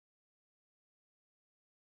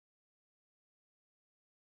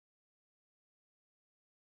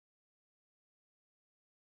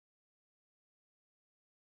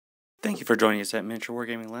Thank you for joining us at Miniature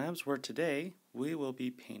Wargaming Labs, where today we will be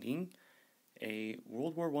painting a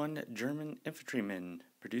World War I German infantryman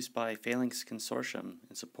produced by Phalanx Consortium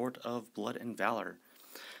in support of Blood and Valor.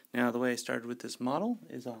 Now, the way I started with this model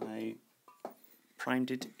is I primed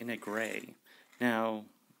it in a gray. Now,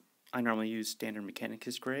 I normally use standard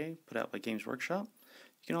Mechanicus gray put out by Games Workshop.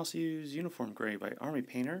 You can also use uniform gray by Army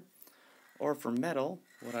Painter, or for metal,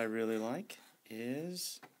 what I really like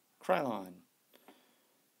is Krylon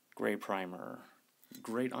gray primer.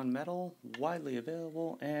 Great on metal, widely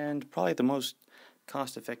available, and probably the most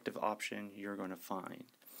cost-effective option you're going to find.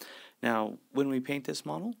 Now, when we paint this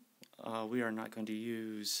model, we are not going to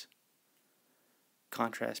use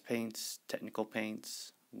contrast paints, technical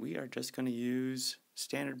paints. We are just going to use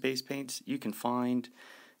standard base paints you can find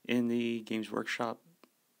in the Games Workshop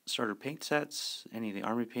starter paint sets, any of the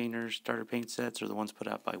Army Painters starter paint sets, or the ones put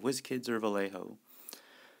out by WizKids or Vallejo.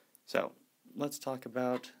 So, let's talk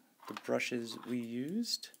about the brushes we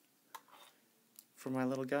used for my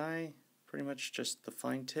little guy. Pretty much just the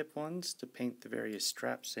fine tip ones to paint the various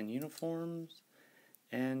straps and uniforms,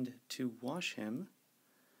 and to wash him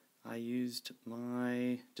I used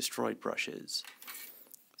my destroyed brushes.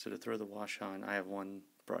 So to throw the wash on, I have one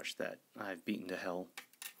brush that I've beaten to hell.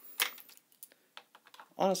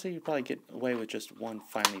 Honestly, you'd probably get away with just one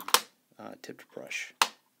finely tipped brush.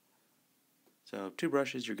 So 2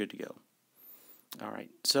 brushes, you're good to go. Alright,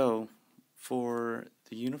 so for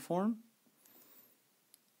the uniform,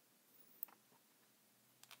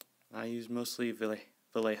 I use mostly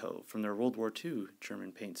Vallejo from their World War II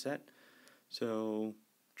German paint set. So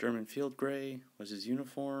German field gray was his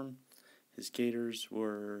uniform, his gaiters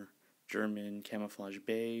were German camouflage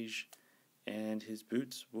beige, and his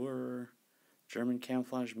boots were German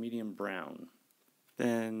camouflage medium brown.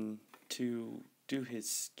 Then to do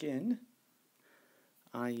his skin,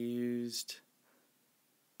 I used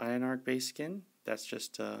Iron Arc base skin. That's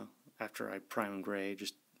just after I prime gray,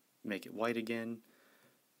 just make it white again,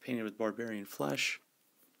 painted with Barbarian Flesh,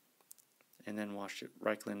 and then washed it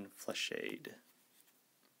Reikland Flesh Shade.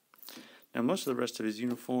 Now most of the rest of his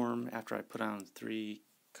uniform, after I put on 3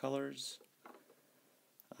 colors,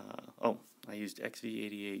 I used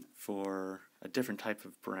XV88 for a different type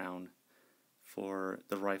of brown for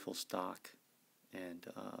the rifle stock and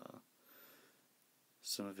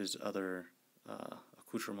some of his other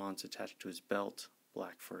accoutrements attached to his belt,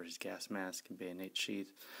 black for his gas mask and bayonet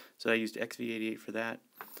sheath. So I used XV88 for that.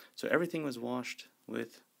 So everything was washed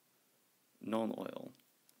with Nuln Oil.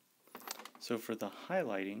 So for the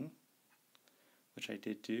highlighting, which I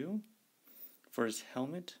did do, for his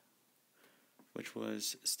helmet, which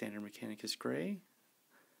was standard Mechanicus gray,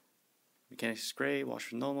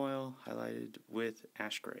 washed with Nuln Oil, highlighted with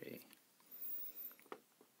Ash Gray.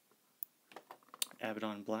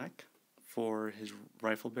 Abaddon Black for his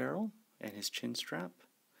rifle barrel and his chin strap.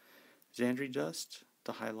 Xandri Dust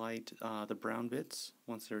to highlight the brown bits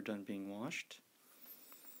once they're done being washed.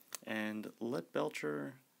 And Lead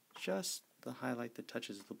Belcher just to highlight the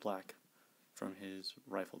touches of the black from his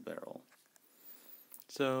rifle barrel.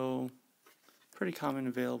 So, pretty common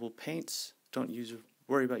available paints. Don't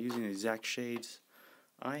worry about using the exact shades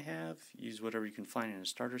I have. Use whatever you can find in a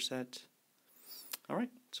starter set.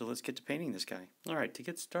 Alright, so let's get to painting this guy. Alright, to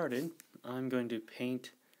get started, I'm going to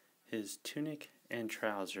paint his tunic and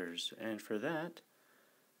trousers, and for that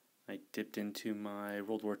I dipped into my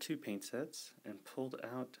World War II paint sets and pulled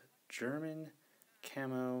out German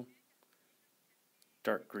Camo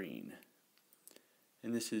Dark Green.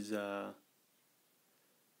 And this is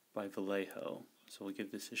by Vallejo, so we'll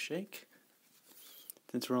give this a shake.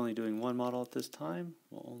 Since we're only doing one model at this time,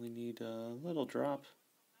 we'll only need a little drop.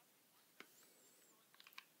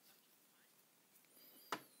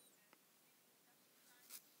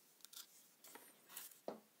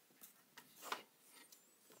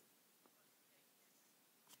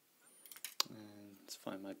 Let's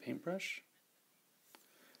find my paintbrush.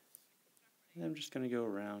 And I'm just going to go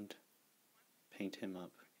around, paint him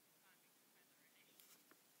up.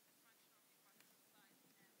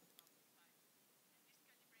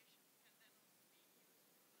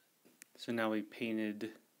 So now we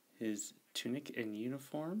painted his tunic and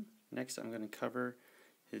uniform. Next I'm going to cover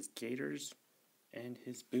his gaiters and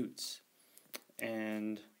his boots.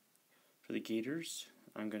 And for the gaiters,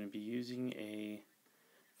 I'm going to be using a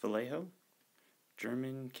Vallejo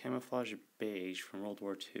German camouflage beige from World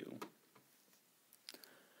War II.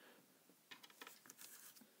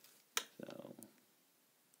 So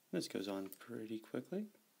this goes on pretty quickly.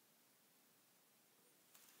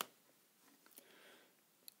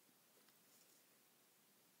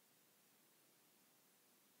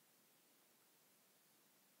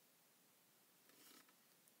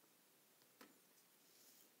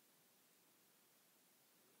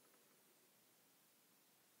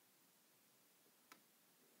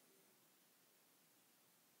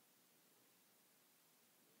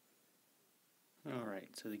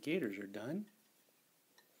 Alright, so the gaiters are done.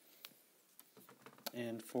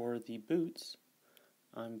 And for the boots,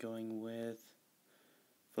 I'm going with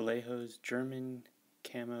Vallejo's German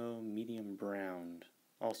Camo Medium Brown,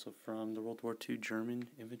 also from the World War II German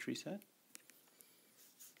infantry set.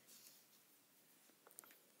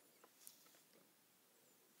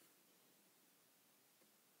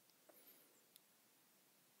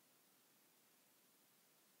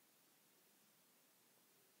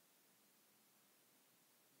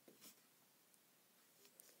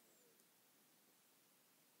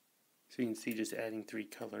 So you can see, just adding 3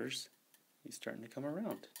 colors, he's starting to come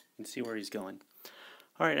around. You can see where he's going.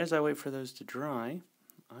 Alright, as I wait for those to dry,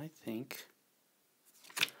 I think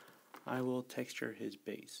I will texture his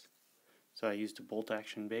base. So I used a bolt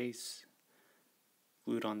action base,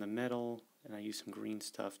 glued on the metal, and I used some green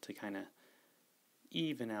stuff to kind of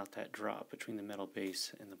even out that drop between the metal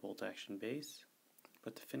base and the bolt action base.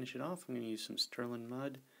 But to finish it off, I'm going to use some sterling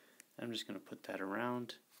mud. I'm just going to put that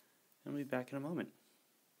around, and we'll be back in a moment.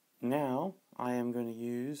 Now I am going to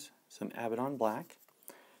use some Abaddon black,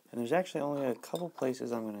 and there's actually only a couple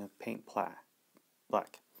places I'm going to paint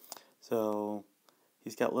black. So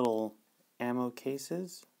he's got little ammo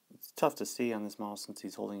cases. It's tough to see on this model since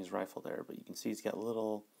he's holding his rifle there, but you can see he's got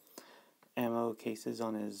little ammo cases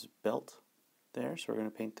on his belt there, so we're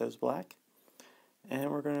going to paint those black.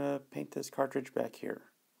 And we're going to paint this cartridge back here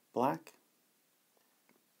black.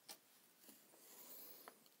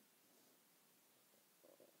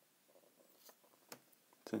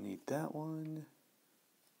 So I need that one,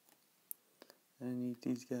 and I need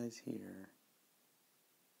these guys here.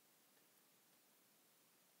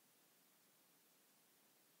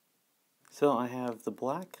 So I have the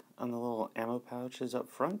black on the little ammo pouches up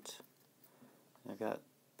front. I've got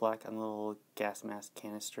black on the little gas mask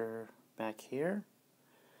canister back here.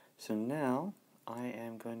 So now I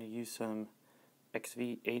am going to use some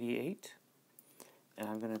XV88, and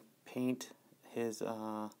I'm going to paint his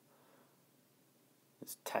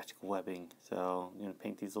tactical webbing. So I'm going to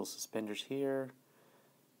paint these little suspenders here,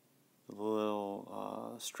 the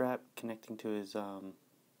little strap connecting to his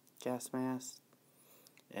gas mask,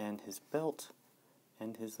 and his belt,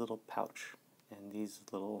 and his little pouch, and these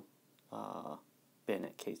little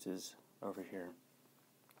bayonet cases over here.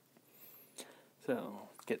 So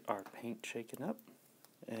let's get our paint shaken up,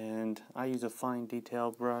 and I use a fine detail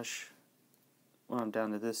brush when I'm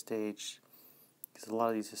down to this stage, because a lot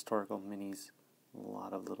of these historical minis, a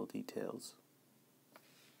lot of little details.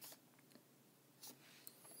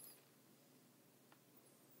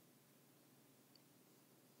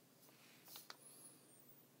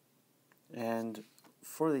 And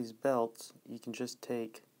for these belts, you can just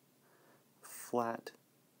take flat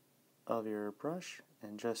of your brush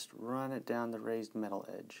and just run it down the raised metal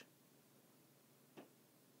edge.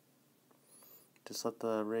 Just let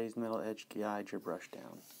the raised metal edge guide your brush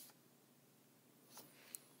down.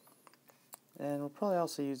 And we'll probably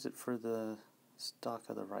also use it for the stock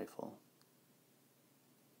of the rifle.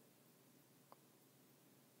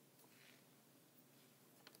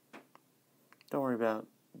 Don't worry about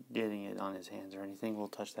getting it on his hands or anything, we'll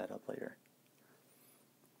touch that up later.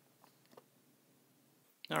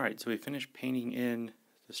 Alright, so we finished painting in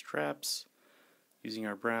the straps using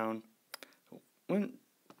our brown. Went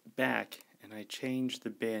back and I changed the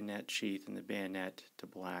bayonet sheath and the bayonet to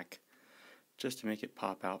black just to make it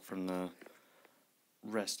pop out from the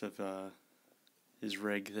rest of his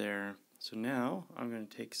rig there. So now I'm going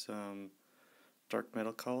to take some dark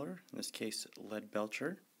metal color, in this case lead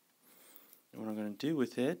belcher. And what I'm going to do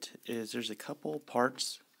with it is there's a couple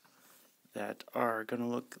parts that are going to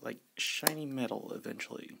look like shiny metal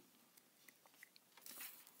eventually.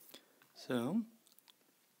 So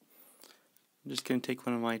I'm just going to take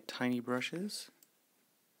one of my tiny brushes,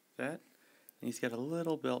 and he's got a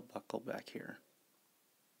little belt buckle back here.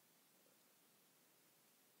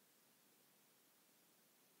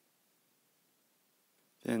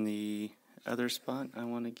 Then the other spot I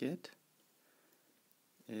want to get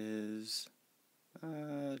is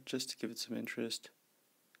just to give it some interest,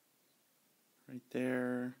 right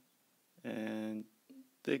there, and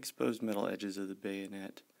the exposed metal edges of the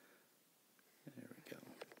bayonet. There we go.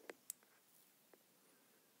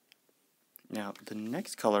 Now the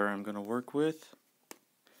next color I'm going to work with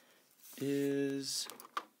is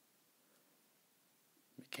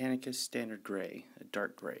Mechanicus Standard Gray, a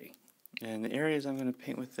dark gray. And the areas I'm going to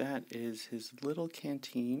paint with that is his little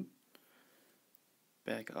canteen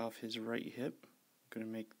back off his right hip. I'm going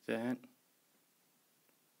to make that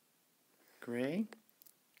gray,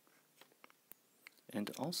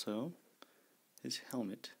 and also his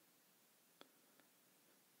helmet.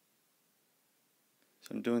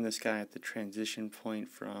 So I'm doing this guy at the transition point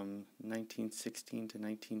from 1916 to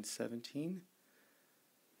 1917.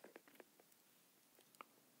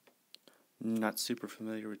 Not super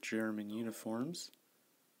familiar with German uniforms,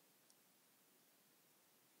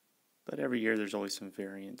 but every year there's always some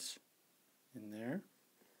variance in there.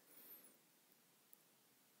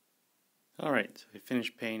 Alright, so I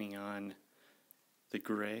finished painting on the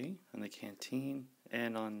gray, on the canteen,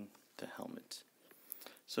 and on the helmet.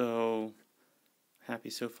 So, happy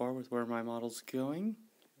so far with where my model's going.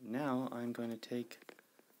 Now I'm going to take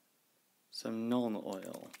some Nuln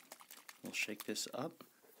Oil. We'll shake this up.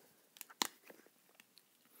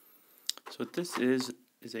 So what this is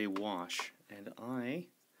a wash, and I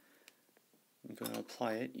am going to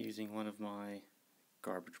apply it using one of my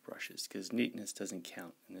garbage brushes, because neatness doesn't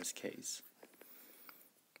count in this case.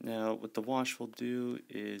 Now what the wash will do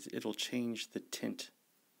is it'll change the tint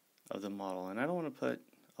of the model, and I don't want to put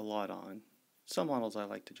a lot on. Some models I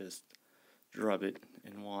like to just rub it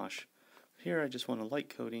and wash. Here I just want a light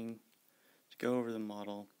coating to go over the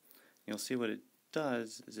model. You'll see what it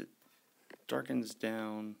does is it darkens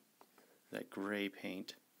down that gray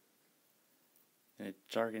paint, and it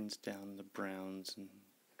darkens down the browns, and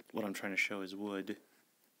what I'm trying to show is wood.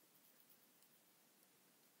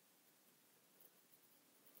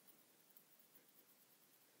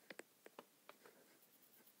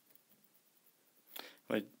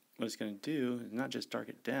 What it's going to do is not just dark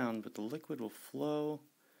it down, but the liquid will flow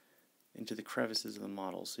into the crevices of the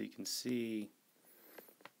model. So you can see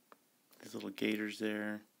these little gators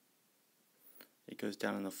there. It goes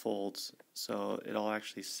down in the folds, so it'll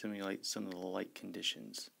actually simulate some of the light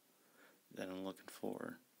conditions that I'm looking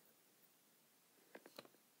for.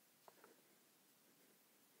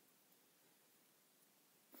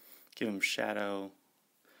 Give him shadow,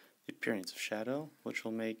 the appearance of shadow, which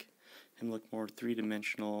will make him look more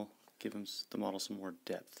three-dimensional, give him the model some more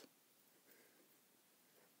depth.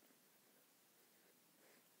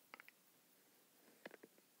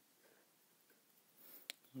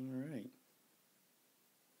 Alright.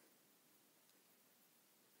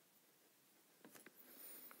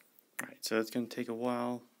 Alright, so it's going to take a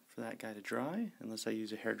while for that guy to dry, unless I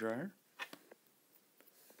use a hairdryer.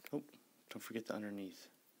 Oh, don't forget the underneath.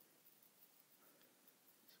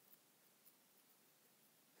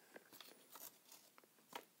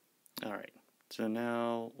 Alright, so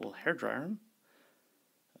now we'll hairdryer him,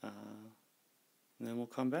 and then we'll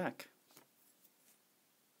come back.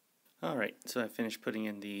 Alright, so I finished putting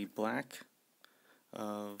in the black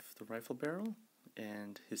of the rifle barrel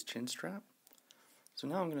and his chin strap. So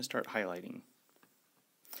now I'm going to start highlighting.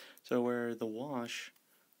 So where the wash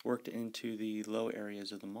worked into the low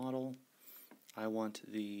areas of the model, I want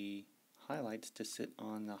the highlights to sit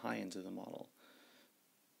on the high ends of the model,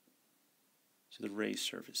 so the raised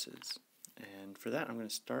surfaces. And for that I'm going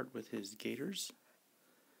to start with his gaiters,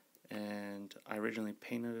 and I originally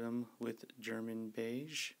painted them with German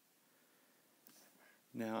beige.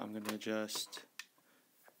 Now I'm going to just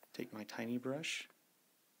take my tiny brush,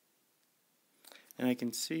 and I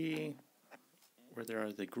can see where there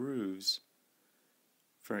are the grooves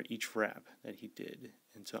for each wrap that he did,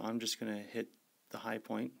 and so I'm just going to hit the high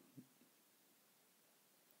point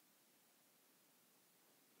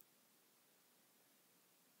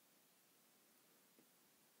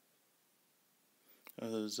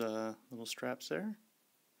of those little straps there.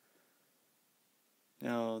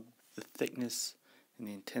 Now the thickness and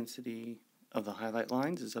the intensity of the highlight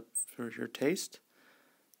lines is up for your taste.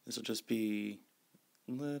 This will just be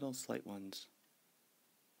little slight ones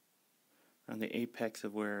around the apex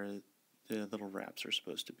of where the little wraps are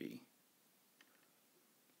supposed to be.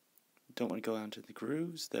 Don't want to go out to the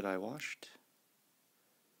grooves that I washed.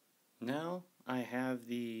 Now I have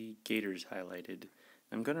the gaiters highlighted.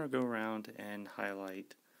 I'm going to go around and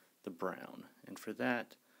highlight the brown, and for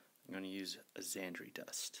that I'm going to use a Xandri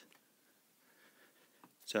dust.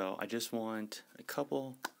 So I just want a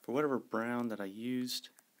couple, for whatever brown that I used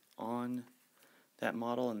on that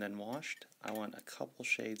model and then washed, I want a couple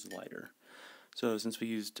shades lighter. So since we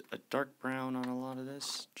used a dark brown on a lot of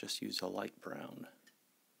this, just use a light brown.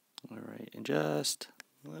 Alright, and just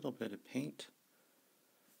a little bit of paint.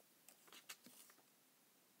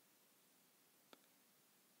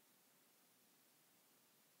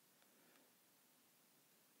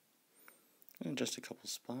 And just a couple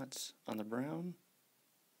spots on the brown.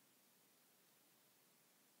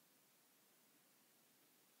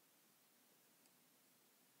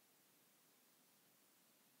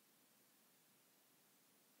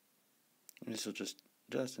 And this will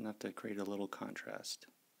just enough to create a little contrast.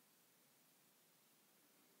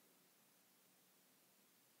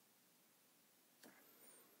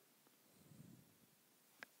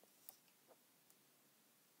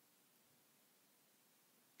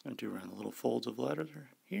 going to do around the little folds of leather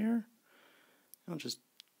here. I'll just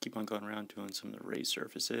keep on going around doing some of the raised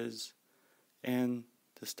surfaces and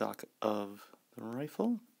the stock of the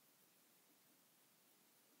rifle.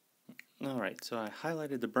 Alright, so I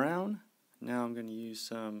highlighted the brown. Now I'm going to use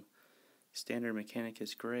some standard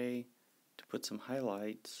Mechanicus gray to put some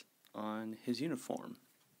highlights on his uniform.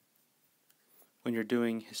 When you're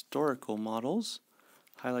doing historical models,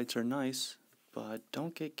 highlights are nice, but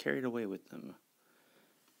don't get carried away with them.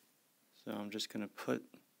 So I'm just going to put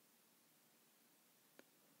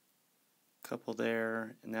a couple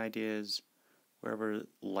there, and the idea is wherever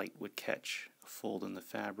light would catch a fold in the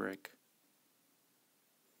fabric.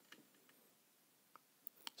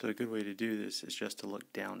 So a good way to do this is just to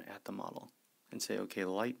look down at the model and say, okay, the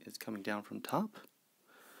light is coming down from top.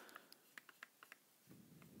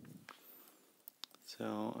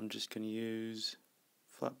 So I'm just going to use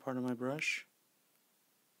flat part of my brush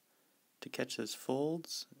to catch those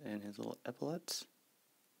folds and his little epaulets.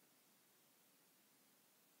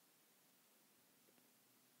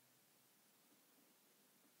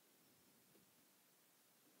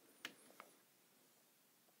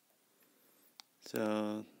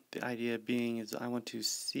 So the idea being is I want to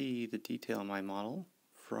see the detail in my model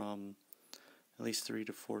from at least 3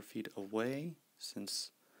 to 4 feet away,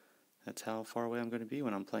 since that's how far away I'm going to be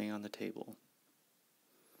when I'm playing on the table.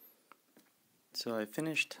 So I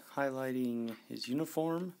finished highlighting his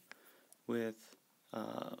uniform with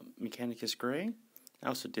Mechanicus gray. I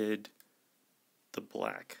also did the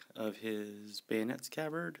black of his bayonet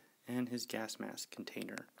scabbard and his gas mask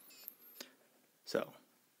container. So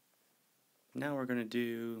now we're going to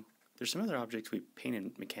do, there's some other objects we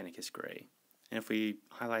painted Mechanicus gray, and if we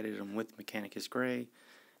highlighted them with Mechanicus gray,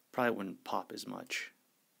 probably wouldn't pop as much.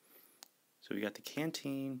 So we got the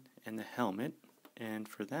canteen and the helmet, and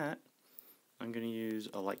for that I'm going to use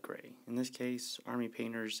a light gray. In this case, Army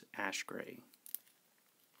Painter's Ash Gray.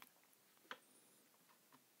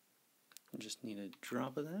 I just need a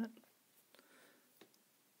drop of that.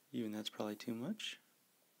 Even that's probably too much.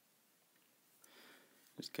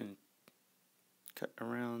 Just going to cut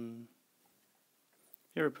around.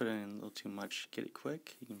 If you ever put it in a little too much, get it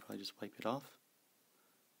quick, you can probably just wipe it off.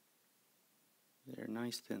 There,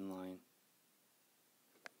 nice thin line.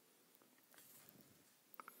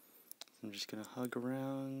 I'm just going to hug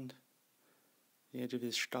around the edge of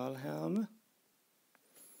his Stahlhelm,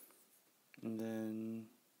 and then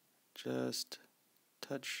just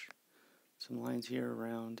touch some lines here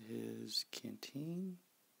around his canteen.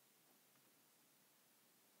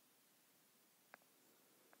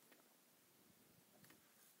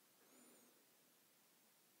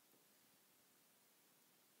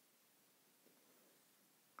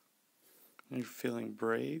 When you're feeling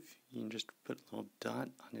brave, you can just put a little dot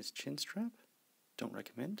on his chin strap. Don't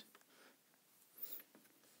recommend.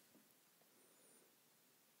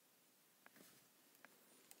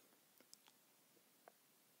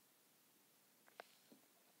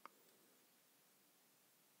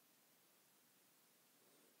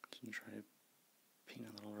 Just gonna try to paint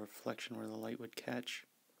a little reflection where the light would catch.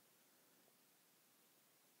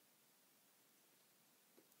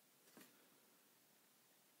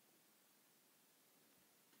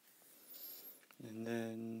 And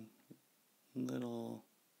then a little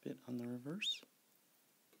bit on the reverse.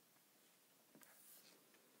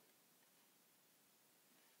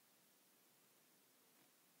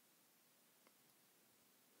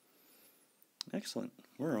 Excellent.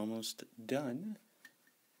 We're almost done.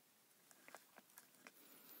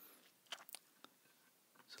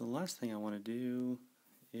 So the last thing I want to do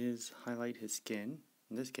is highlight his skin.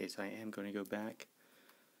 In this case, I am going to go back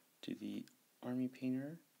to the Army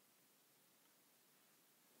Painter.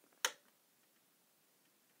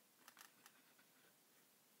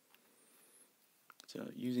 So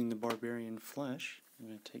using the Barbarian Flesh, I'm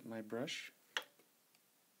going to take my brush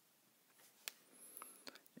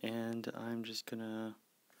and I'm just going to,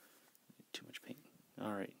 too much paint,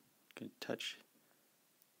 alright, going to touch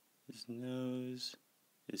his nose,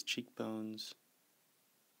 his cheekbones,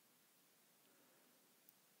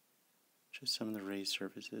 just some of the raised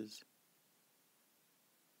surfaces.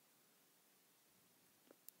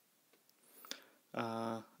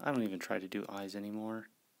 I don't even try to do eyes anymore.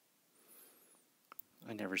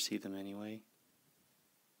 I never see them anyway.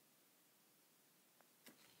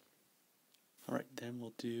 Alright, then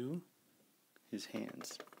we'll do his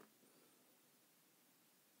hands.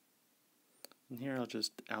 And here I'll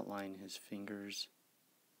just outline his fingers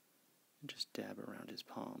and just dab around his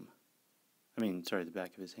palm. The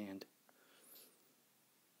back of his hand.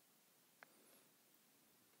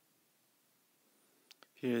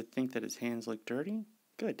 If you think that his hands look dirty,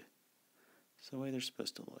 good. It's the way they're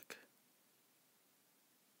supposed to look.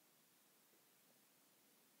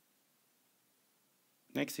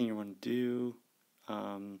 Next thing you want to do,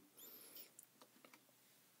 I'm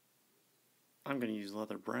going to use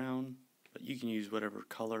leather brown, but you can use whatever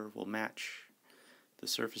color will match the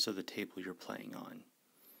surface of the table you're playing on.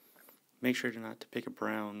 Make sure not to pick a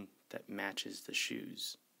brown that matches the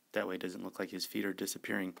shoes. That way it doesn't look like his feet are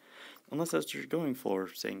disappearing. Unless that's what you're going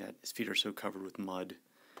for, saying that his feet are so covered with mud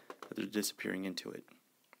that they're disappearing into it.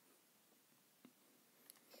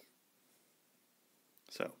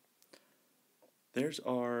 So, there's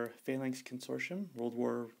our Phalanx Consortium, World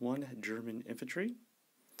War I German Infantry.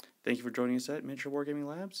 Thank you for joining us at Miniature Wargaming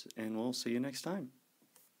Labs, and we'll see you next time.